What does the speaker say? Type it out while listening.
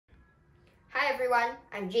Hi everyone,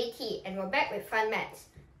 I'm JT and we're back with Fun Maths.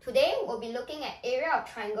 Today we'll be looking at area of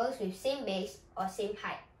triangles with same base or same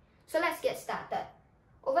height. So let's get started.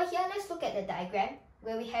 Over here, let's look at the diagram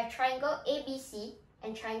where we have triangle ABC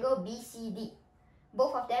and triangle BCD.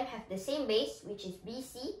 Both of them have the same base, which is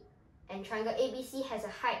BC, and triangle ABC has a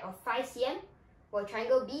height of 5 cm, while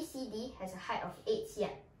triangle BCD has a height of 8 cm.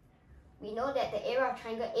 We know that the area of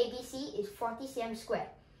triangle ABC is 40 cm squared,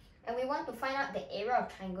 and we want to find out the area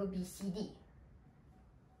of triangle BCD.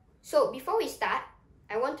 So before we start,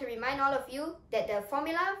 I want to remind all of you that the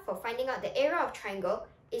formula for finding out the area of triangle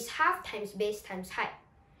is half times base times height.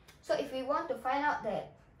 So if we want to find out the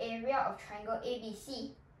area of triangle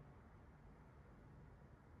ABC,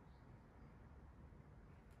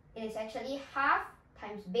 it is actually half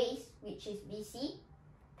times base, which is BC,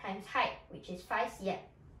 times height, which is 5 cm.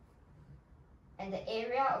 And the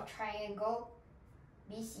area of triangle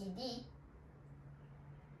BCD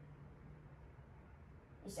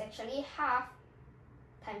is actually half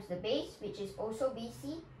times the base, which is also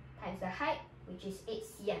BC, times the height, which is 8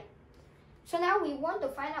 cm. So now we want to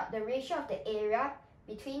find out the ratio of the area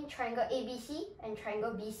between triangle ABC and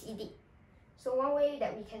triangle BCD. So one way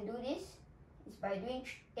that we can do this is by doing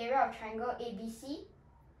area of triangle ABC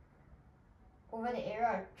over the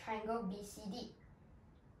area of triangle BCD.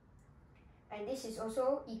 And this is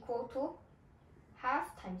also equal to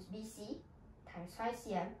half times BC times 5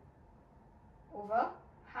 cm over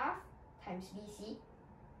half times BC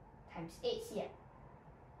times 8 cm.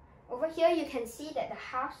 Over here you can see that the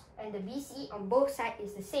halves and the BC on both sides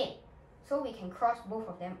is the same, so we can cross both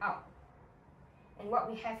of them out. And what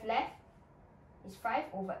we have left is 5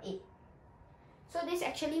 over 8. So this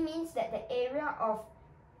actually means that the area of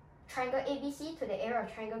triangle ABC to the area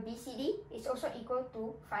of triangle BCD is also equal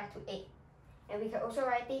to 5 to 8. And we can also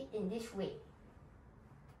write it in this way.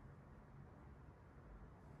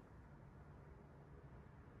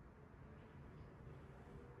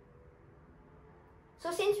 So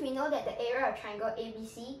since we know that the area of triangle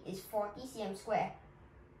ABC is 40 cm squared,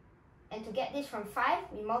 and to get this from 5,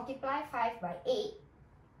 we multiply 5 by 8.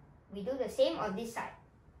 We do the same on this side.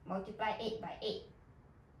 Multiply 8 by 8.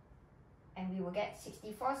 And we will get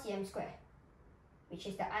 64 cm squared, which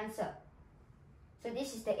is the answer. So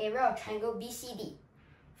this is the area of triangle BCD.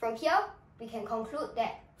 From here, we can conclude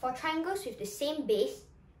that for triangles with the same base,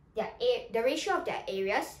 the ratio of their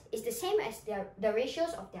areas is the same as the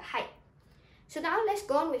ratios of their height. So now let's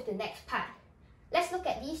go on with the next part. Let's look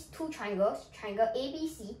at these two triangles, triangle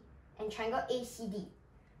ABC and triangle ACD.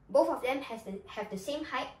 Both of them have the same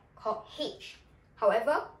height called H.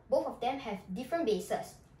 However, both of them have different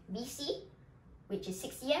bases, BC, which is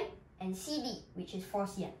 6 cm, and CD, which is 4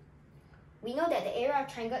 cm. We know that the area of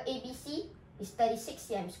triangle ABC is 36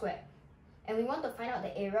 cm squared, and we want to find out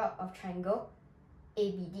the area of triangle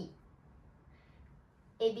ABD.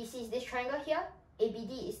 ABC is this triangle here,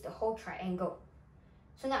 ABD is the whole triangle.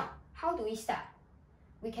 So now, how do we start?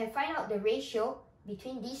 We can find out the ratio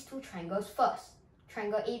between these two triangles first,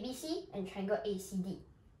 triangle ABC and triangle ACD.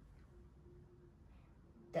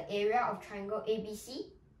 The area of triangle ABC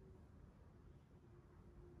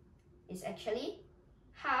is actually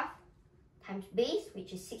half times base,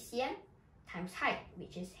 which is 6 cm, times height,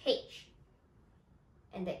 which is H.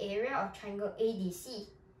 And the area of triangle ADC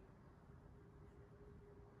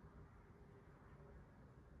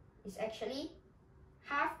is actually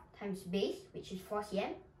half times base, which is 4 cm,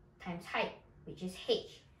 times height, which is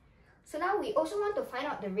H. So now we also want to find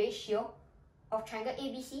out the ratio of triangle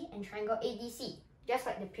ABC and triangle ADC, just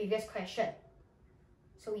like the previous question.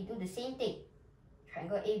 So we do the same thing,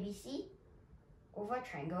 triangle ABC over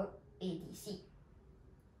triangle ADC.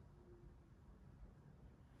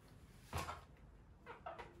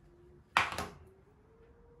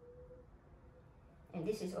 And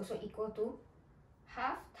this is also equal to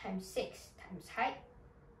half times 6 times height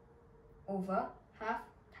over half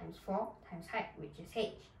times 4 times height, which is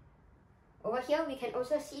H. Over here, we can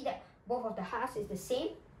also see that both of the halves is the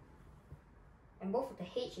same and both of the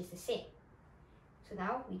H is the same. So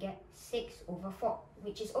now we get 6 over 4,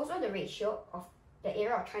 which is also the ratio of the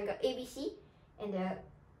area of triangle ABC and the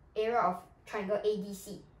area of triangle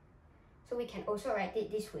ADC. So we can also write it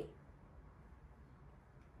this way.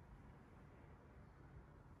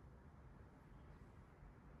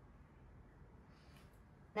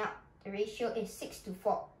 Now, the ratio is 6 to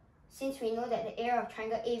 4. Since we know that the area of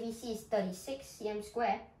triangle ABC is 36 cm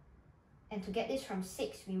squared, and to get this from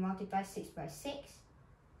 6, we multiply 6 by 6.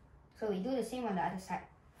 So we do the same on the other side,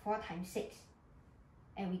 4 times 6,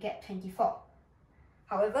 and we get 24.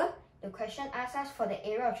 However, the question asks us for the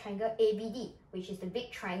area of triangle ABD, which is the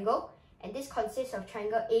big triangle, and this consists of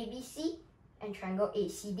triangle ABC and triangle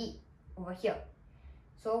ACD. over here.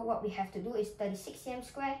 So what we have to do is 36 cm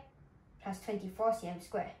square plus 24 cm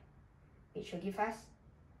square, which will give us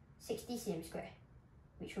 60 cm square,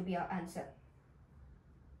 which will be our answer.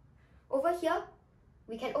 Over here,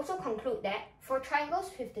 we can also conclude that for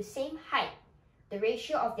triangles with the same height, the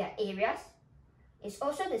ratio of their areas is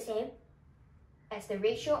also the same as the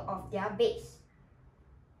ratio of their base.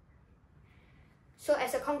 So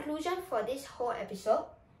as a conclusion for this whole episode,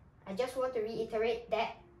 I just want to reiterate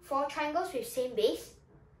that for triangles with same base,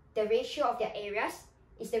 the ratio of their areas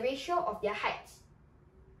is the ratio of their heights.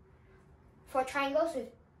 For triangles with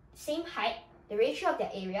same height, the ratio of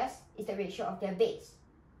their areas is the ratio of their base.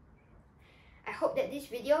 I hope that this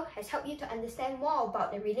video has helped you to understand more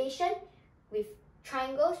about the relation with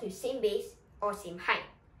triangles with same base or same height.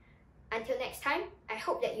 Until next time, I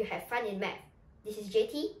hope that you have fun in math. This is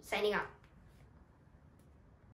JT signing out.